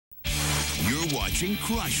watching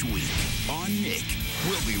Crush Week on Nick.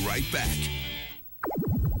 We'll be right back.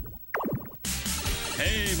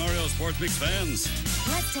 Hey, Mario Sports Mix fans.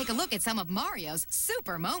 Let's take a look at some of Mario's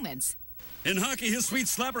super moments. In hockey, his sweet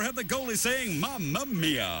slapper had the goalie saying, "Mamma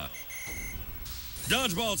mia."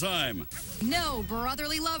 Dodgeball time. No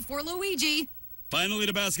brotherly love for Luigi. Finally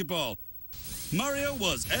to basketball. Mario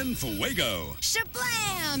was en fuego.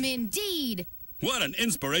 Shablam, indeed. What an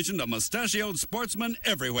inspiration to mustachioed sportsmen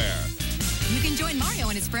everywhere. You can join Mario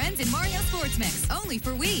and his friends in Mario Sports Mix, only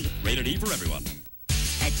for Wii. Rated E for everyone.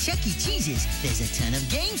 At Chuck E. Cheese's, there's a ton of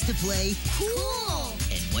games to play. Cool!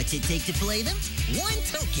 And what's it take to play them? One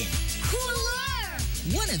token. Cooler!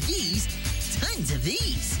 One of these, tons of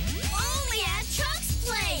these. Only at Chuck's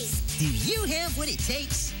Place! Do you have what it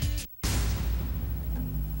takes?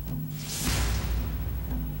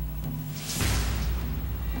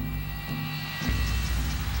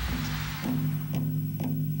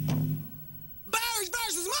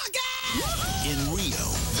 In Rio,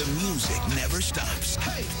 the music never stops.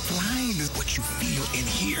 Hey, flying is what you feel in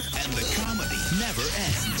here, and the comedy never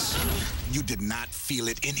ends. You did not feel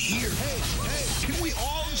it in here. Hey, can we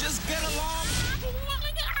all just get along?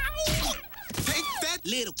 Take that,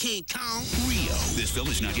 little King Kong. Rio. This film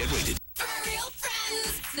is not yet rated. For real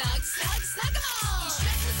friends, snug, snug, snug 'em all.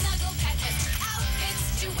 Stress and snuggle pet extra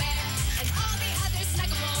outfits to wear, and all the other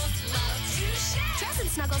snuggables love to share. Dress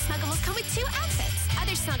and Snuggles come with 2 outfits.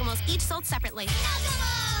 Other Snuggles each sold separately.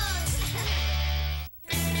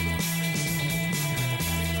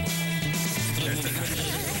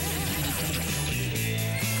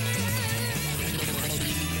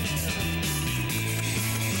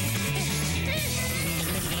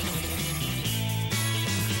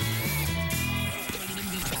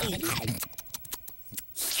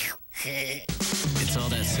 It's all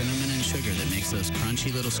that cinnamon and sugar that makes those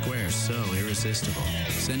crunchy little squares so irresistible.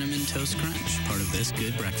 Cinnamon Toast Crunch, part of this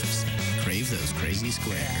good breakfast. Crave those crazy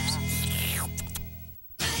squares.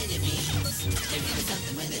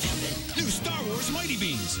 New Star Wars Mighty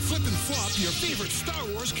Beans. Flip and flop your favorite Star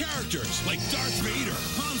Wars characters like Darth Vader,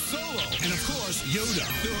 Han Solo, and of course, Yoda.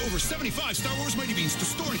 There are over 75 Star Wars Mighty Beans to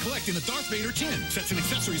store and collect in a Darth Vader tin. Sets and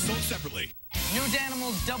accessories sold separately. New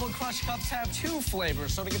Danimals Double Crush Cups have 2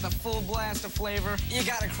 flavors, so to get the full blast of flavor, you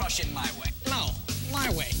gotta crush it my way. No, my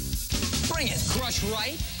way. Bring it. Crush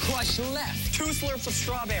right, crush left. 2 slurps of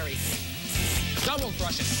strawberry. Double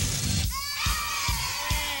crush it.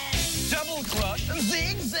 Double crush,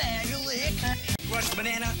 zigzag lick. Crush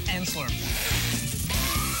banana and slurp.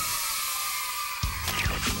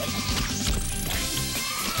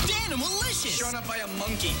 Danimalicious! Shown up by a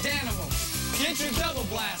monkey. Danimals. Get your double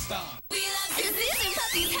blast on. We love Susan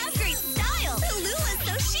puppies have great style. Lula's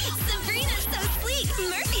so chic. Sabrina's so sleek.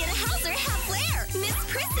 Murphy and Hauser have flair. Miss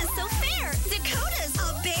Chris is so fair. Dakota's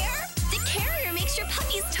a bear. The carrier makes your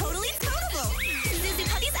puppies totally potable. Zuzu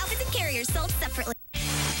puppies outfits and carriers sold separately.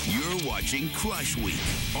 You're watching Crush Week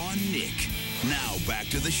on Nick. Now back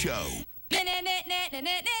to the show.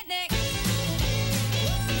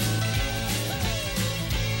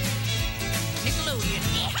 Nickelodeon.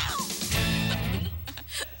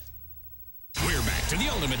 We're back to the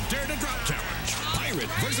ultimate Dare to Drop challenge. Pirate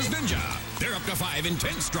versus Ninja. They're up to 5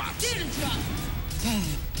 intense drops.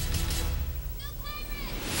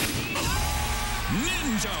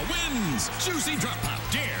 Ninja wins. Juicy drop pop.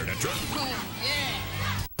 Dare to drop.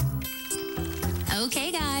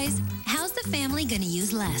 Okay, guys. How's the family gonna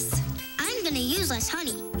use less? I'm gonna use less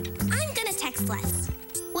honey. I'm gonna text less.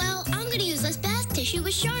 Well, I'm gonna use less bath tissue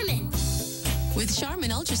with Charmin. With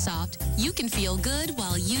Charmin Ultra Soft, you can feel good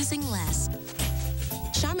while using less.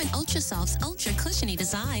 Charmin Ultra Soft's ultra cushiony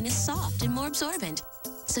design is soft and more absorbent,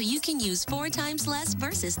 so you can use 4 times less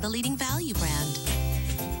versus the leading value brand.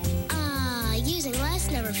 Using less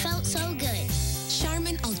never felt so good.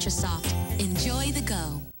 Charmin Ultra Soft. Enjoy the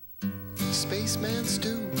go. Spacemans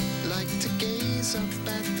do like to gaze up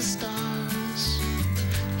at the stars.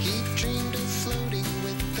 He dreamed of floating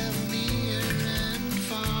with them near and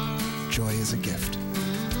far. Joy is a gift.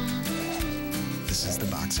 This is the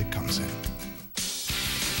box it comes in.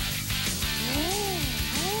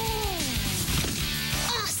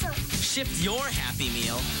 Awesome! Shift your Happy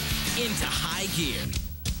Meal into high gear.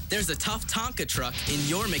 There's a tough Tonka truck in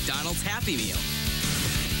your McDonald's Happy Meal.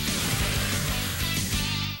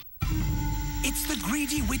 It's the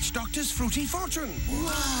Greedy Witch Doctor's Fruity Fortune.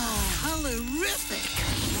 Wow, colorific.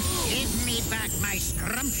 Give me back my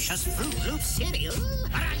scrumptious Fruit Loop cereal,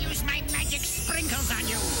 or I'll use my magic sprinkles on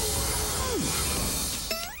you.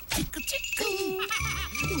 Tickle, tickle.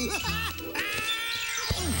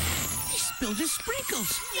 He spilled his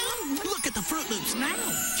sprinkles. Look at the Fruit Loops now.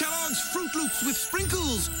 Kellogg's Fruit Loops with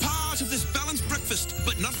sprinkles. Part of this balanced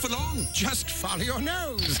for long. Just follow your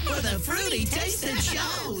nose. For the fruity taste that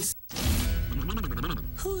shows.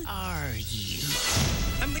 Who are you?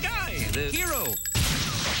 I'm the guy, the hero.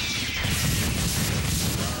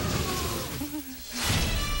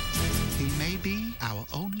 He may be our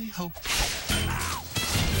only hope.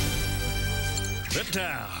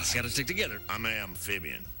 Reptiles gotta stick together. I'm an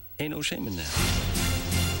amphibian. Ain't no shame in that.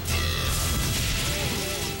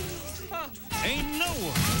 Ain't no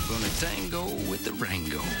one gonna tango with the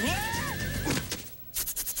Rango.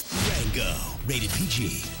 Rango, rated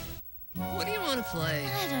PG. What do you want to play?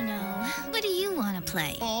 I don't know. What do you want to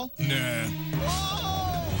play? Ball? Nah.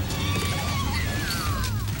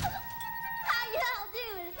 How y'all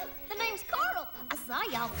doing? The name's Carl. I saw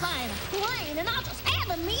y'all flying a plane, and I just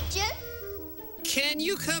had to meet you. Can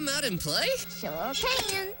you come out and play? Sure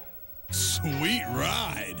can. Sweet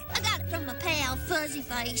ride. I got it from my pal, Fuzzy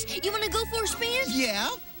Face. You want to go for a spin? Yeah.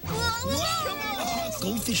 Whoa.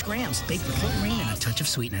 Goldfish Grams, baked with whole grain and a touch of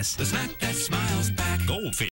sweetness. The snack that smiles back. Goldfish.